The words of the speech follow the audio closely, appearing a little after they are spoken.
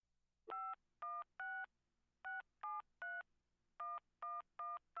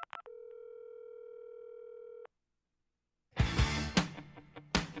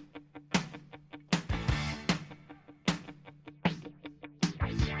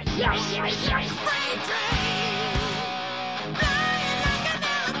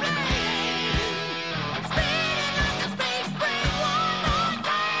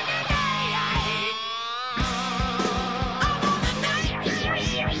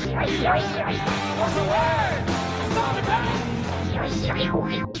What's the word? Stop it back!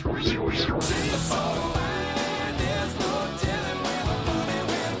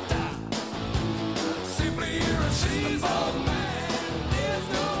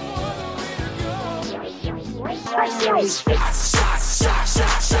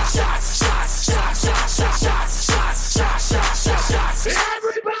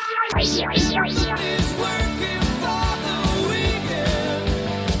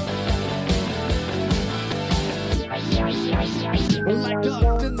 Like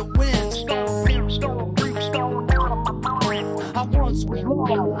dust in the wind, I once was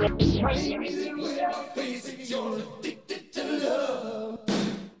lost.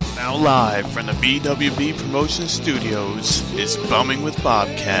 Now live from the BWB Promotion Studios is Bumming with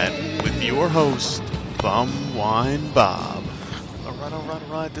Bobcat with your host, Bumwine Bob.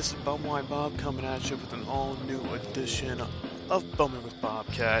 Alright, this is Bumwine Bob coming at you with an all-new edition of Bumming with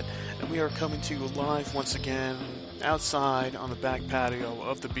Bobcat, and we are coming to you live once again outside on the back patio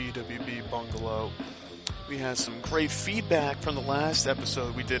of the BWB Bungalow. We had some great feedback from the last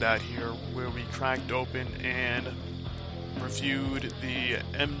episode we did out here where we cracked open and reviewed the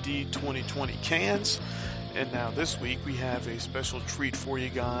MD 2020 cans, and now this week we have a special treat for you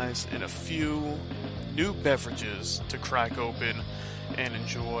guys and a few new beverages to crack open and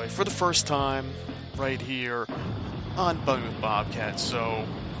enjoy for the first time right here on Bumming with Bobcat. So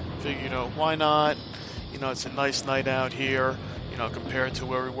figure, why not? It's a nice night out here, compared to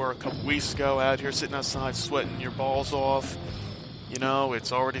where we were a couple weeks ago out here sitting outside sweating your balls off.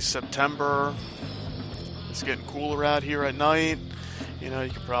 It's already September. It's getting cooler out here at night. You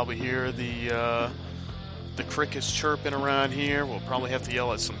can probably hear the crickets chirping around here. We'll probably have to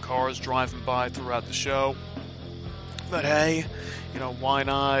yell at some cars driving by throughout the show. But hey, why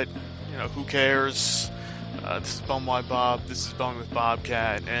not? Who cares? This is Bumwine Bob. This is Bumming with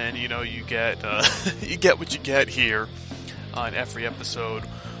Bobcat, and you get you get what you get here on every episode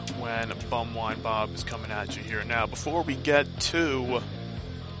when Bumwine Bob is coming at you here. Now, before we get to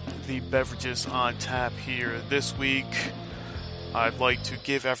the beverages on tap here this week, I'd like to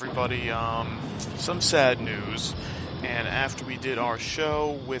give everybody some sad news. And after we did our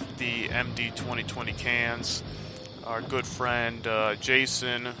show with the MD 2020 cans, our good friend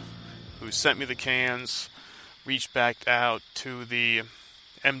Jason, who sent me the cans, reached back out to the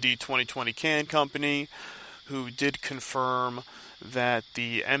MD 2020 can company, who did confirm that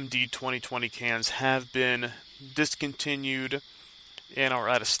the MD 2020 cans have been discontinued and are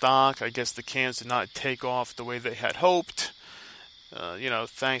out of stock. I guess the cans did not take off the way they had hoped.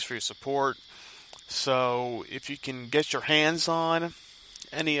 Thanks for your support. So if you can get your hands on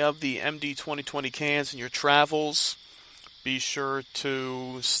any of the MD 2020 cans in your travels, be sure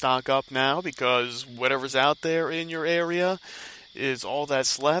to stock up now, because whatever's out there in your area is all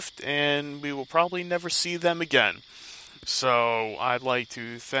that's left, and we will probably never see them again. So I'd like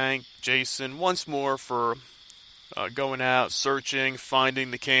to thank Jason once more for going out, searching,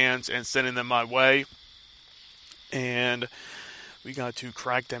 finding the cans, and sending them my way. And we got to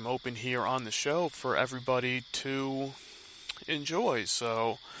crack them open here on the show for everybody to enjoy.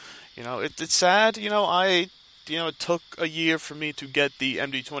 So, it's sad. It took a year for me to get the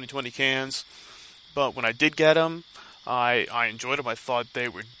MD 2020 cans, but when I did get them, I enjoyed them. I thought they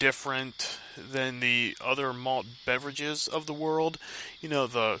were different than the other malt beverages of the world.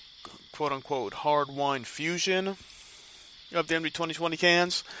 The quote-unquote hard wine fusion of the MD 2020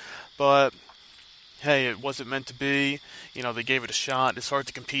 cans. But hey, it wasn't meant to be. They gave it a shot. It's hard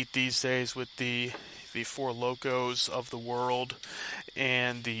to compete these days with the Four Locos of the world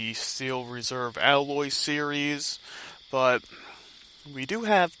and the Steel Reserve Alloy series. But we do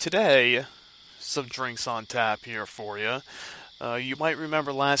have today some drinks on tap here for you. You might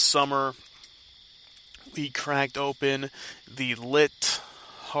remember last summer we cracked open the LYTT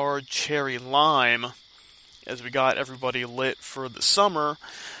Hard Cherry Lime as we got everybody lit for the summer.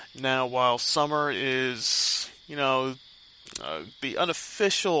 Now, while summer is, the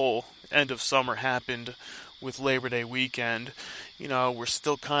unofficial end of summer happened with Labor Day weekend, we're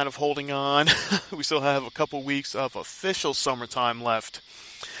still kind of holding on. We still have a couple weeks of official summertime left.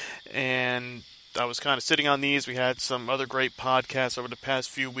 And I was kind of sitting on these. We had some other great podcasts over the past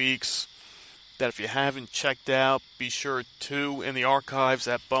few weeks that if you haven't checked out, be sure to in the archives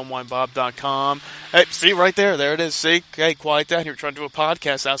at bumwinebob.com. Hey, see right there. There it is. See? Hey, quiet down here. We're trying to do a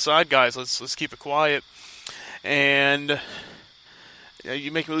podcast outside, guys. Let's keep it quiet. And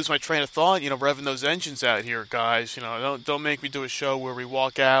You make me lose my train of thought, revving those engines out here, guys. Don't make me do a show where we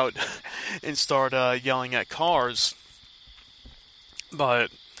walk out and start yelling at cars.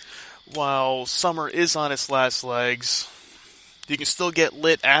 But while summer is on its last legs, you can still get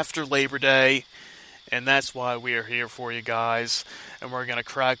lit after Labor Day, and that's why we are here for you guys. And we're going to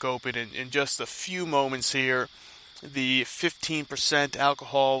crack open in just a few moments here the 15%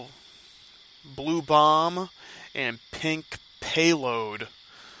 alcohol Blue Bomb and Pink Payload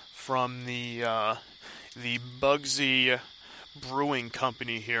from the Bugsy Brewing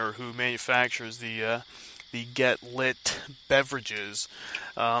Company here, who manufactures the Get Lit beverages.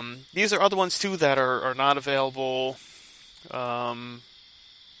 These are other ones too that are not available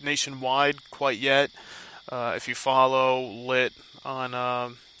nationwide quite yet. If you follow LYTT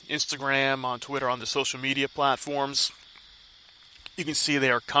on Instagram, on Twitter, on the social media platforms, you can see they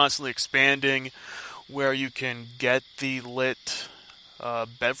are constantly expanding where you can get the LYTT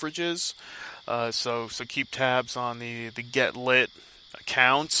beverages. So keep tabs on the Get Lit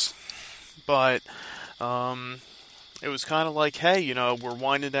accounts. But it was kind of like, hey, we're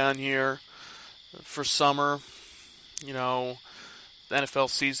winding down here for summer. The NFL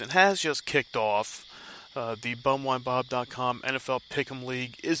season has just kicked off. The BumWineBob.com NFL Pick'em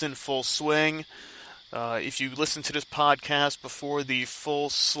League is in full swing. If you listen to this podcast before the full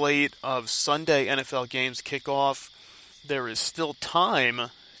slate of Sunday NFL games kick off, there is still time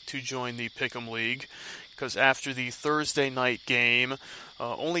to join the Pick'em League, because after the Thursday night game,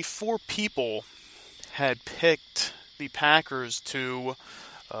 only 4 people had picked the Packers to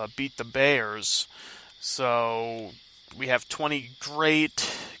beat the Bears. So we have 20 great,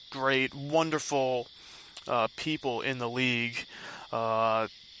 wonderful people in the league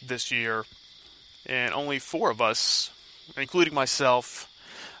this year. And only 4 of us, including myself,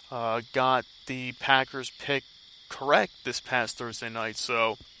 got the Packers pick correct this past Thursday night.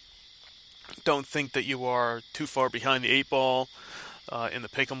 So don't think that you are too far behind the 8 ball in the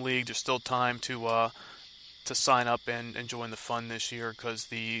Pick'em League. There's still time to sign up and join the fun this year, because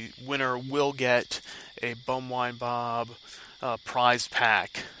the winner will get a Bumwine Bob prize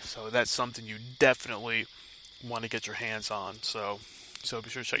pack. So that's something you definitely want to get your hands on. So be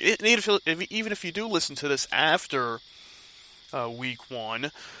sure to check it. Even if you do listen to this after week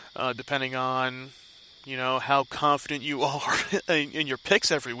 1, depending on how confident you are in your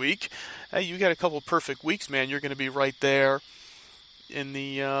picks every week, hey, you got a couple perfect weeks, man. You're going to be right there in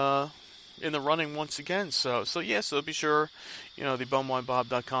the running once again. So be sure, the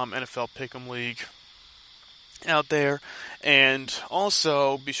BumWineBob.com NFL Pick'em League out there, and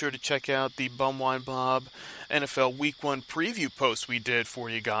also be sure to check out the Bumwine Bob NFL Week 1 preview post we did for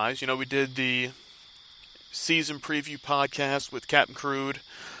you guys. We did the season preview podcast with Captain Crude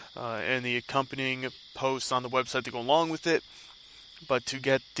and the accompanying posts on the website to go along with it. But to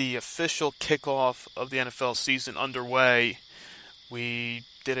get the official kickoff of the NFL season underway, we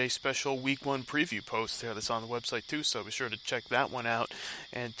did a special Week 1 preview post there that's on the website too, so be sure to check that one out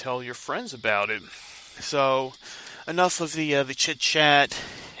and tell your friends about it. So, enough of the chit-chat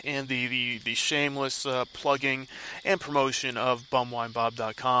and the shameless plugging and promotion of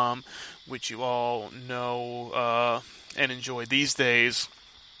BumWineBob.com, which you all know and enjoy these days.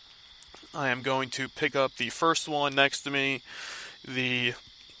 I am going to pick up the first one next to me, the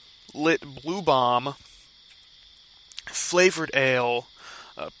LYTT Blue Bomb Flavored Ale,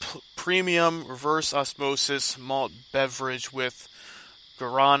 Premium Reverse Osmosis Malt Beverage with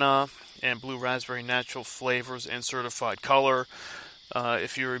guarana and blue raspberry natural flavors and certified color.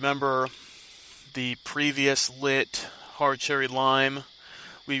 If you remember the previous LYTT Hard Cherry Lime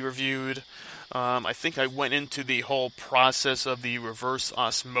we reviewed, I think I went into the whole process of the reverse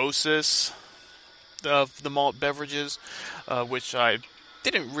osmosis of the malt beverages, which I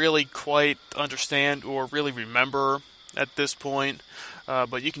didn't really quite understand or really remember at this point,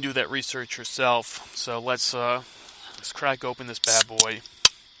 but you can do that research yourself. So let's crack open this bad boy.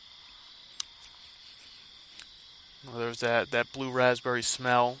 Well, there's that blue raspberry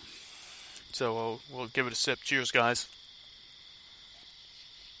smell. So we'll give it a sip. Cheers, guys.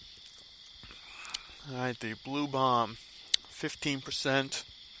 All right, the Blue Bomb, 15%.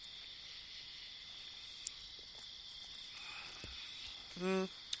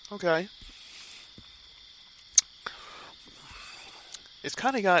 Okay. It's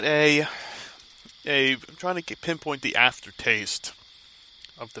kind of got I'm trying to pinpoint the aftertaste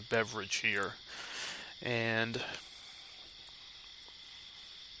of the beverage here. And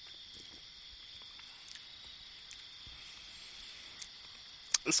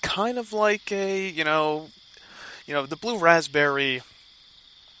it's kind of like the blue raspberry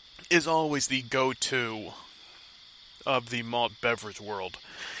is always the go-to of the malt beverage world.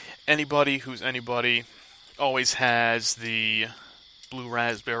 Anybody who's anybody always has the blue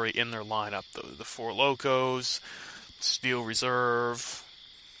raspberry in their lineup. The Four Locos, Steel Reserve,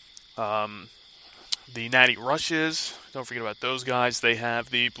 the Natty Rushes. Don't forget about those guys. They have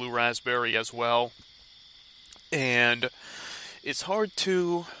the blue raspberry as well. And it's hard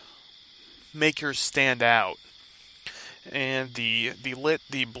to make yours stand out. And the LYTT,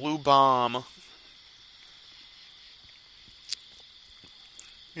 the Blue Bomb,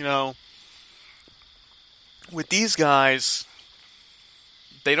 you know, with these guys,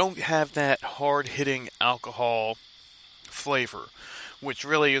 they don't have that hard-hitting alcohol flavor, which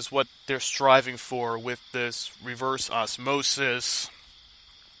really is what they're striving for with this reverse osmosis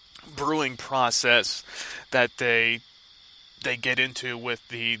brewing process that they get into with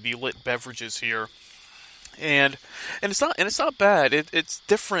the LYTT beverages here. And it's not bad. It's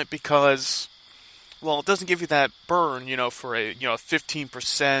different because, well, it doesn't give you that burn, for a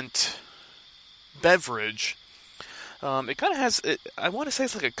 15% beverage. It kind of has, I want to say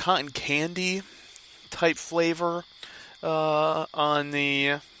it's like a cotton candy type flavor on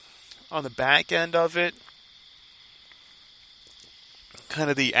the back end of it. Kind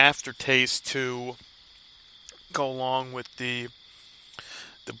of the aftertaste to go along with the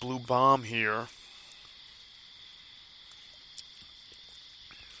Blue Bomb here.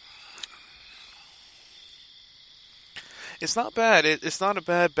 It's not bad. It's not a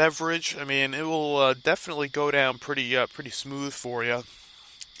bad beverage. I mean, it will definitely go down pretty smooth for you.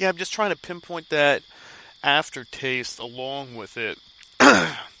 Yeah, I'm just trying to pinpoint that aftertaste along with it,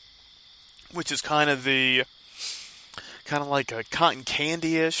 which is kind of like a cotton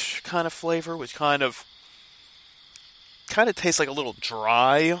candy-ish kind of flavor, which kind of tastes like a little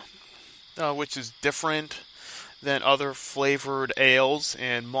dry, which is different than other flavored ales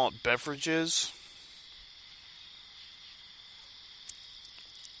and malt beverages.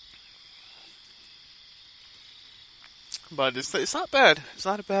 But it's not bad. It's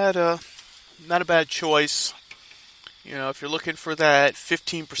not a bad choice. If you're looking for that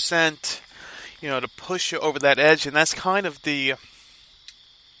 15%, to push you over that edge, and that's kind of the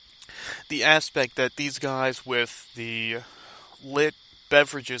aspect that these guys with the LYTT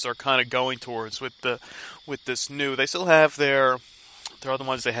beverages are kind of going towards with this new. They still have their other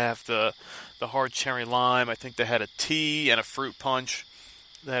ones. They have the hard cherry lime. I think they had a tea and a fruit punch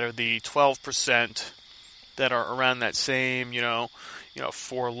that are the 12%. That are around that same,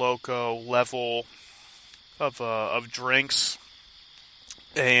 Four Loko level of drinks,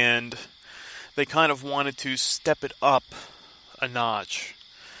 and they kind of wanted to step it up a notch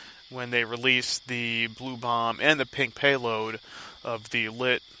when they released the Blue Bomb and the Pink Payload of the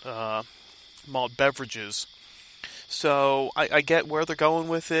LYTT malt beverages. So I get where they're going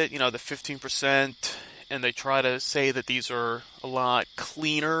with it, the 15%, and they try to say that these are a lot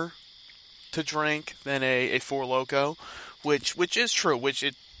cleaner to drink than a Four Loko, which is true.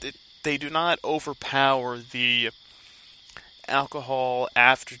 They do not overpower the alcohol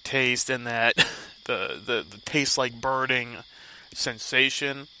aftertaste and that the taste like burning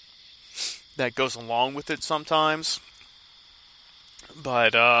sensation that goes along with it sometimes.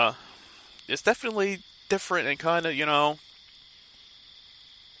 But it's definitely different and kind of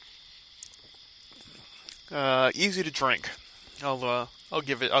easy to drink. I'll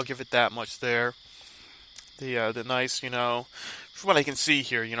give it that much there. The nice, from what I can see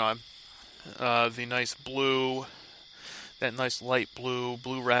here, the nice blue, that nice light blue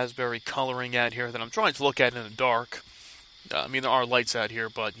raspberry coloring out here that I'm trying to look at in the dark. I mean, there are lights out here,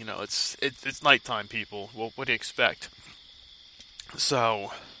 but it's nighttime, people. Well, what do you expect?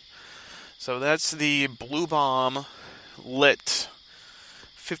 So that's the Blue Bomb LYTT,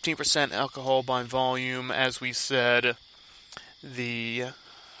 15% alcohol by volume, as we said. The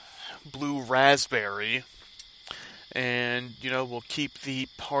blue raspberry, and we'll keep the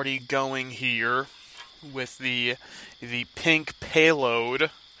party going here with the Pink Payload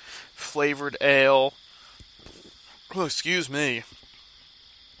flavored ale. Oh, excuse me.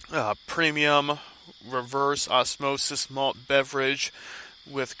 Premium reverse osmosis malt beverage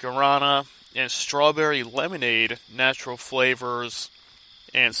with guarana and strawberry lemonade natural flavors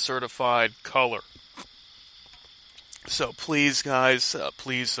and certified color. So please, guys,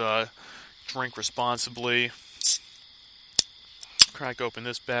 drink responsibly. Crack open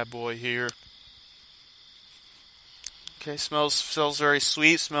this bad boy here. Okay, smells very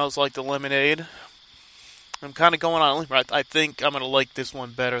sweet. Smells like the lemonade. I'm kind of going on. I think I'm gonna like this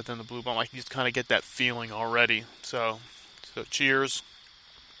one better than the Blue Bomb. I can just kind of get that feeling already. So cheers.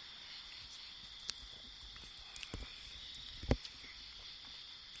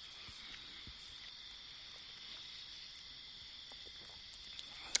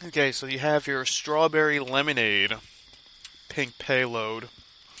 Okay, so you have your strawberry lemonade pink payload,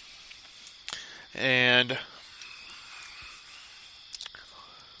 and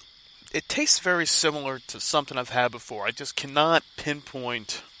it tastes very similar to something I've had before. I just cannot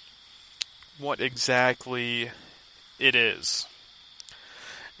pinpoint what exactly it is.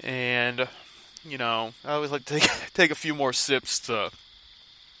 And, I always like to take a few more sips to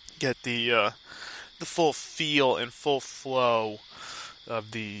get the full feel and full flow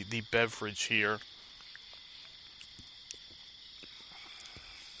of the beverage here.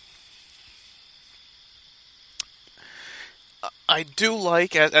 I do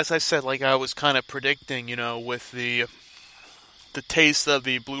like, as I said, like I was kind of predicting, with the taste of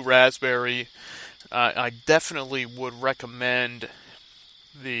the blue raspberry, I definitely would recommend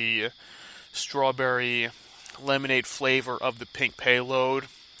the strawberry lemonade flavor of the pink payload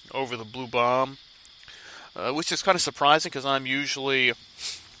over the blue bomb, which is kind of surprising because I'm usually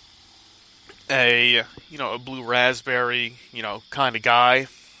a blue raspberry kind of guy,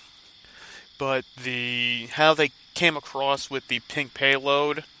 but how they came across with the pink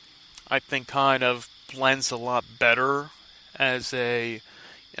payload, I think kind of blends a lot better as a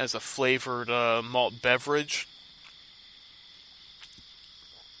flavored malt beverage.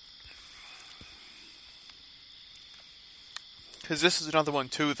 Because this is another one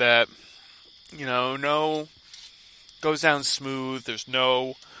too that no goes down smooth. There's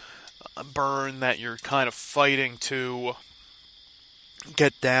no burn that you're kind of fighting to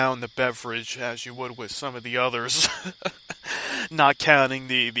get down the beverage as you would with some of the others. Not counting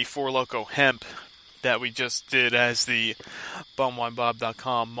the Four Loko hemp that we just did as the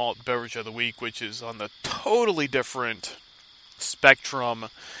bumwinebob.com malt beverage of the week, which is on the totally different spectrum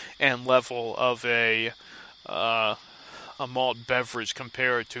and level of a malt beverage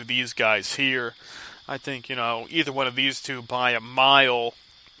compared to these guys here. I think, either one of these two by a mile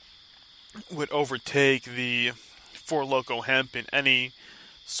would overtake the Four Loko hemp in any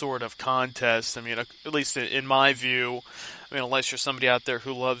sort of contest. I mean, at least in my view, unless you're somebody out there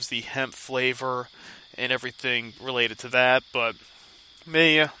who loves the hemp flavor and everything related to that, but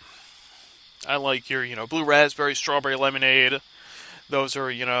me, I like your, blue raspberry, strawberry lemonade. Those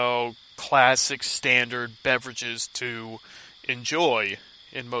are, classic standard beverages to enjoy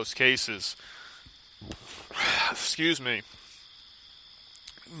in most cases. Excuse me.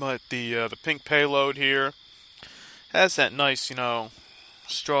 But the pink payload here has that nice,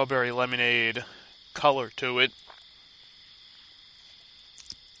 strawberry lemonade color to it.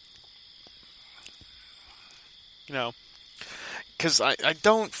 Because I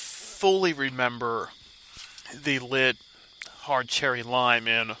don't fully remember the LYTT hard cherry lime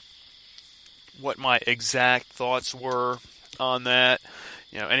and what my exact thoughts were on that.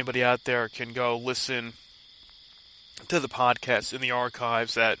 Anybody out there can go listen to the podcast in the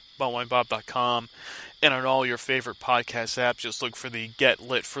archives at bumwinebob.com and on all your favorite podcast apps. Just look for the Get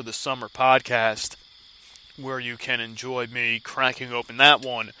Lit for the Summer podcast, where you can enjoy me cracking open that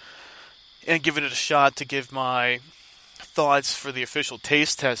one and giving it a shot to give my thoughts for the official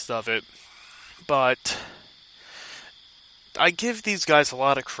taste test of it. But I give these guys a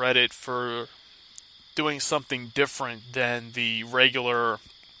lot of credit for doing something different than the regular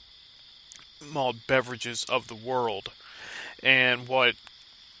malt beverages of the world. And what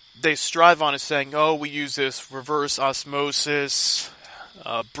they strive on is saying, we use this reverse osmosis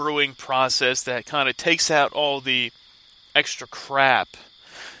brewing process that kind of takes out all the extra crap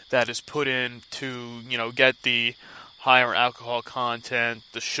that is put in to, get the higher alcohol content,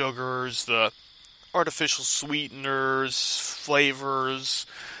 the sugars, the artificial sweeteners, flavors.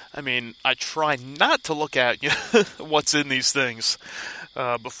 I try not to look at what's in these things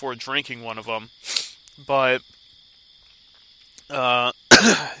before drinking one of them, but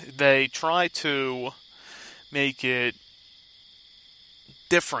they try to make it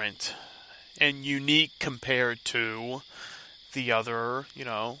different and unique compared to the other,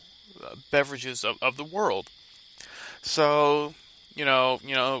 beverages of the world. So,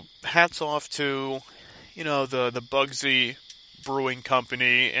 hats off to, the Bugsy Brewing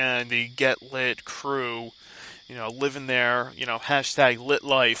Company and the Get Lit crew, living their, hashtag lit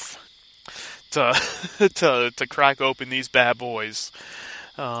life to crack open these bad boys.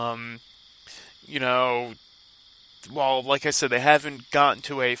 While, like I said, they haven't gotten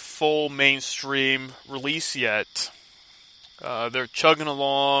to a full mainstream release yet, they're chugging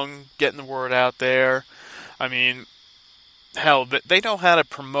along, getting the word out there. Hell, they know how to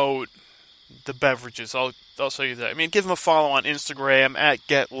promote the beverages. I'll show you that. Give them a follow on Instagram at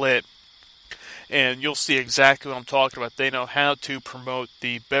GetLit and you'll see exactly what I'm talking about. They know how to promote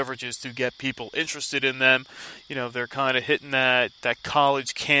the beverages to get people interested in them. They're kind of hitting that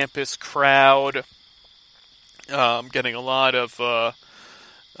college campus crowd, getting a lot of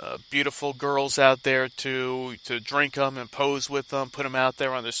beautiful girls out there to drink them and pose with them, put them out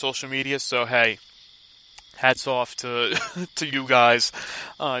there on their social media. So hey, hats off to to you guys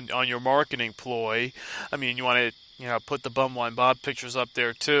on your marketing ploy. I mean, you want to put the Bum Wine Bob pictures up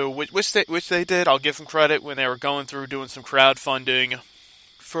there too, which they did. I'll give them credit when they were going through doing some crowdfunding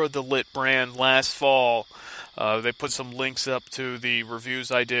for the LYTT brand last fall. They put some links up to the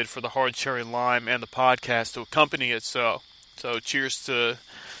reviews I did for the Hard Cherry Lime and the podcast to accompany it. So cheers to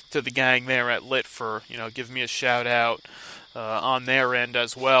the gang there at LYTT for giving me a shout out on their end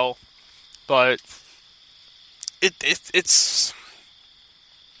as well. But it's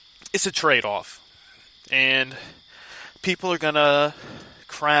a trade-off, and people are gonna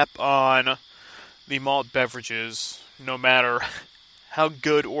crap on the malt beverages no matter how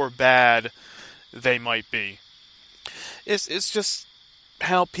good or bad they might be. It's just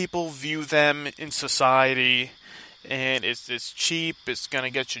how people view them in society, and it's cheap. It's gonna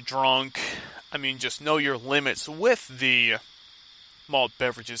get you drunk. I mean, just know your limits with the malt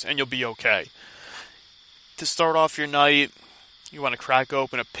beverages, and you'll be okay. To start off your night, you want to crack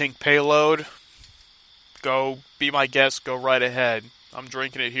open a pink payload, go be my guest, go right ahead. I'm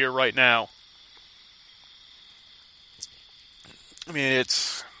drinking it here right now. I mean,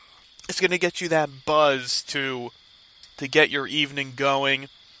 it's going to get you that buzz to get your evening going,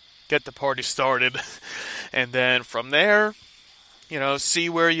 get the party started, and then from there, see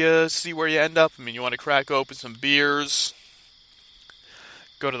where you end up. I mean, you want to crack open some beers,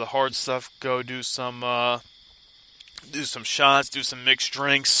 go to the hard stuff, go do some shots, do some mixed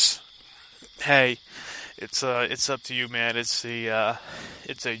drinks. Hey, it's up to you, man. It's a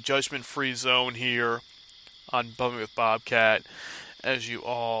judgment-free zone here on Bumming with Bobcat, as you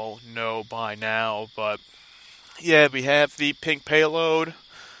all know by now. But yeah, we have the Pink Payload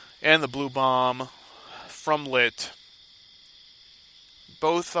and the Blue Bomb from LYTT.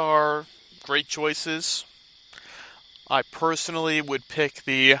 Both are great choices. I personally would pick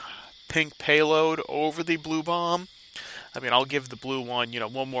the Pink Payload over the Blue Bomb. I mean, I'll give the blue one,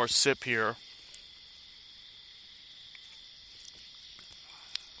 one more sip here.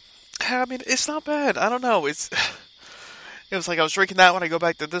 I mean, it's not bad. I don't know. It was like I was drinking that one, I go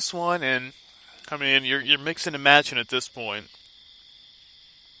back to this one, and I mean, you're mixing and matching at this point.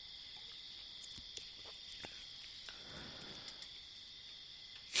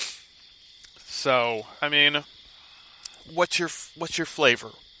 So, I mean, what's your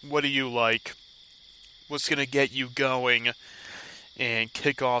flavor? What do you like? What's going to get you going and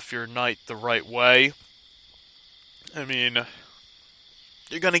kick off your night the right way? I mean,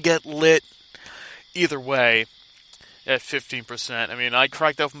 you're going to get lit either way at 15%. I mean, I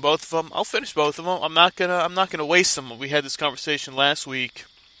cracked open both of them. I'll finish both of them. I'm not gonna waste them. We had this conversation last week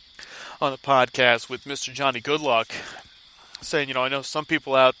on the podcast with Mr. Johnny Goodluck, saying, I know some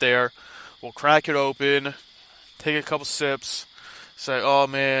people out there will crack it open, take a couple sips, say, oh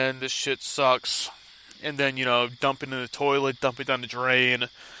man, this shit sucks, and then, dump it in the toilet, dump it down the drain.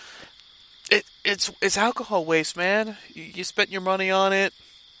 It's alcohol waste, man. You spent your money on it.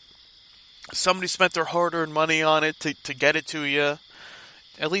 Somebody spent their hard-earned money on it to get it to you.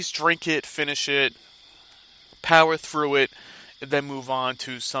 At least drink it, finish it, power through it, and then move on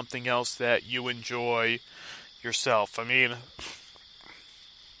to something else that you enjoy yourself. I mean,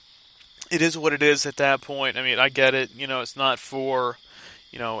 it is what it is at that point. I mean, I get it. It's not for,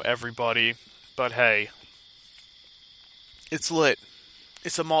 everybody. But hey, it's lit.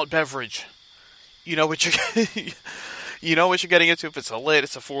 It's a malt beverage. You know what you're getting into. If it's a LYTT,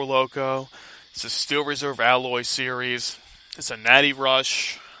 it's a Four Loko, it's a Steel Reserve Alloy Series, it's a Natty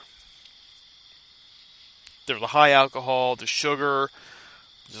Rush. There's the high alcohol, the sugar.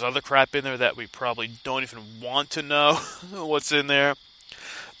 There's other crap in there that we probably don't even want to know what's in there.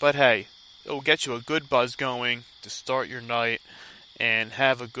 But hey, it will get you a good buzz going to start your night and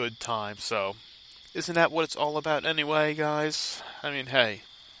have a good time. So, isn't that what it's all about anyway, guys? I mean, hey,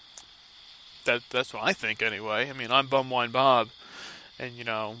 that's what I think anyway. I mean, I'm Bum Wine Bob, and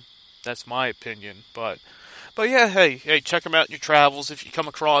that's my opinion. But yeah, hey, check them out in your travels. If you come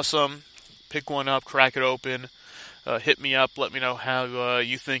across them, pick one up, crack it open, hit me up, let me know how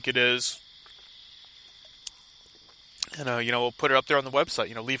you think it is. And we'll put it up there on the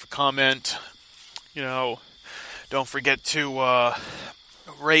website. Leave a comment. Don't forget to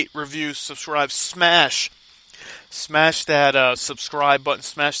rate, review, subscribe, smash that subscribe button,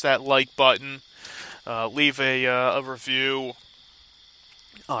 smash that like button, leave a review.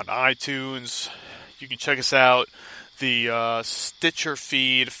 on iTunes. You can check us out. The Stitcher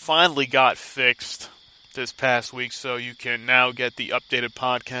feed finally got fixed this past week, so you can now get the updated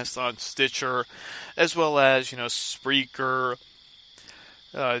podcast on Stitcher, as well as, Spreaker,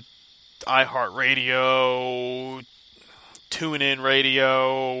 iHeartRadio, TuneIn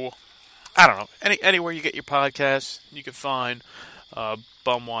Radio. I don't know. Anywhere you get your podcasts, you can find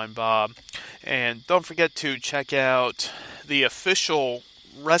Bumwine Bob. And don't forget to check out the official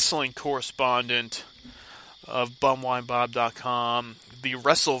wrestling correspondent of bumwinebob.com, the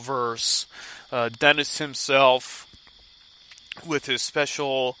Wrestleverse, Dennis himself, with his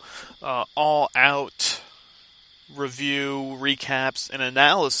special all-out review, recaps, and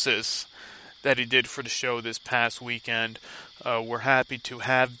analysis that he did for the show this past weekend. We're happy to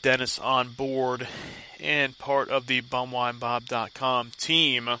have Dennis on board and part of the bumwinebob.com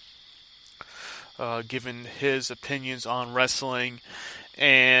team, given his opinions on wrestling.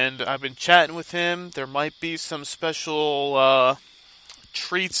 And I've been chatting with him. There might be some special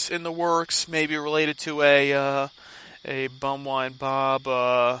treats in the works, maybe related to a Bumwine Bob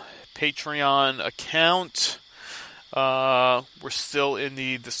Patreon account. We're still in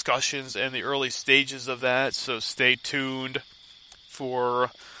the discussions and the early stages of that, so stay tuned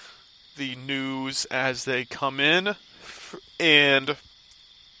for the news as they come in. And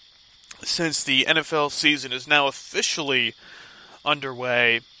since the NFL season is now officially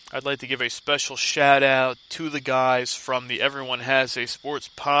underway, I'd like to give a special shout out to the guys from the Everyone Has a Sports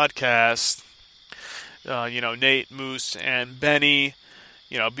podcast. Nate, Moose, and Benny.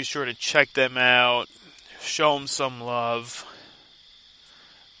 Be sure to check them out. Show them some love.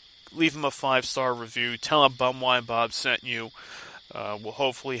 Leave them a 5-star review. Tell them Bumwine Bob sent you. We'll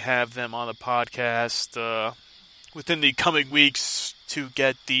hopefully have them on the podcast within the coming weeks to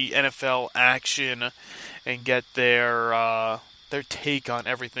get the NFL action and get their take on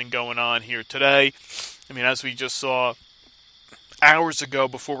everything going on here today. I mean, as we just saw hours ago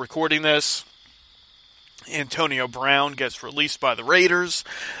before recording this, Antonio Brown gets released by the Raiders,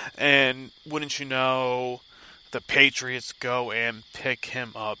 and wouldn't you know, the Patriots go and pick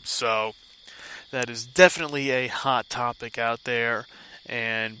him up. So that is definitely a hot topic out there,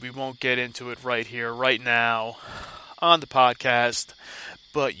 and we won't get into it right here, right now, on the podcast,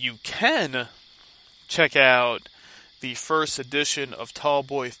 but you can check out the first edition of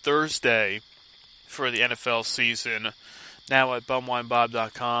Tallboy Thursday for the NFL season, now at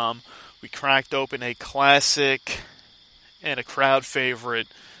bumwinebob.com. We cracked open a classic and a crowd favorite.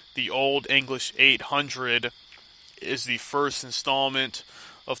 The Old English 800 is the first installment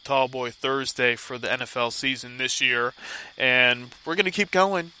of Tallboy Thursday for the NFL season this year. And we're going to keep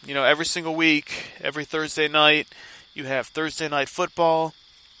going. Every single week, every Thursday night, you have Thursday Night Football.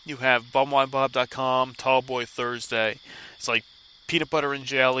 You have bumwinebob.com, Tallboy Thursday. It's like peanut butter and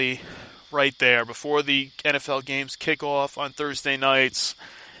jelly right there. Before the NFL games kick off on Thursday nights,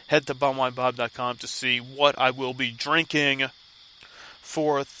 head to bumwinebob.com to see what I will be drinking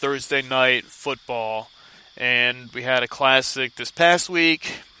for Thursday night football. And we had a classic this past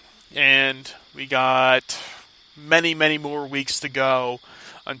week, and we got many, many more weeks to go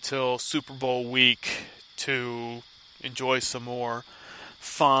until Super Bowl week to enjoy some more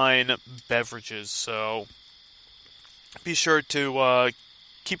fine beverages. So be sure to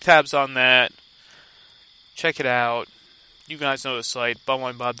keep tabs on that. Check it out. You guys know the site,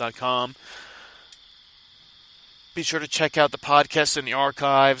 bumwinebob.com. Be sure to check out the podcast in the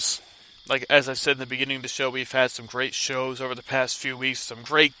archives. Like, as I said in the beginning of the show, we've had some great shows over the past few weeks. Some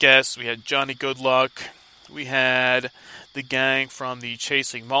great guests. We had Johnny Goodluck. We had the gang from the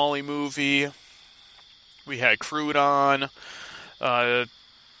Chasing Molly movie. We had Crude on.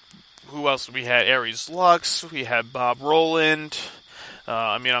 Who else? We had Aries Lux. We had Bob Roland.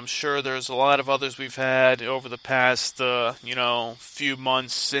 I'm sure there's a lot of others we've had over the past, few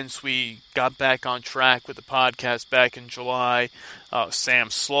months since we got back on track with the podcast back in July. Sam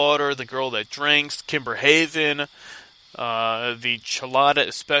Slaughter, The Girl That Drinks, Kimber Haven, the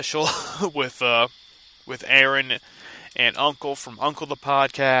Chelada special with Aaron and Uncle from Uncle the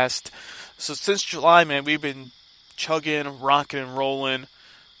Podcast. So since July, man, we've been chugging, rocking, and rolling.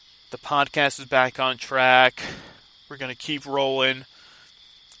 The podcast is back on track. We're going to keep rolling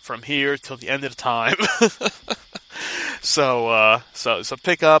from here till the end of the time. So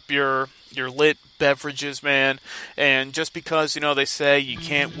pick up your lit beverages, man. And just because, they say you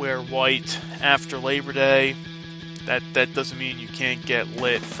can't wear white after Labor Day, that doesn't mean you can't get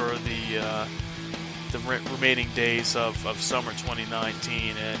lit for the remaining days of summer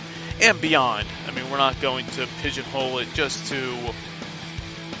 2019 and beyond. We're not going to pigeonhole it just to,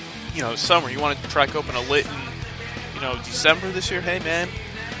 summer. You want to crack open a lit in, December this year? Hey, man,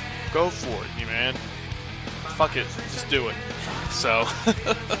 go for it, man. Fuck it, just do it. So,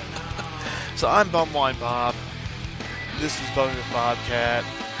 so I'm Bumwine Bob. This is Bumming with Bobcat.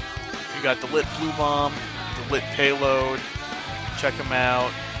 You got the Lit Blue Bomb, the Lit Payload. Check them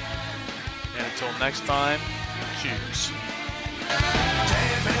out. And until next time, cheers.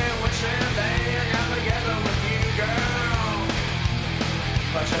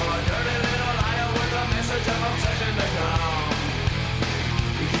 But you're a dirty little liar with a message of obsession to come.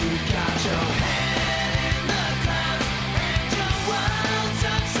 You got your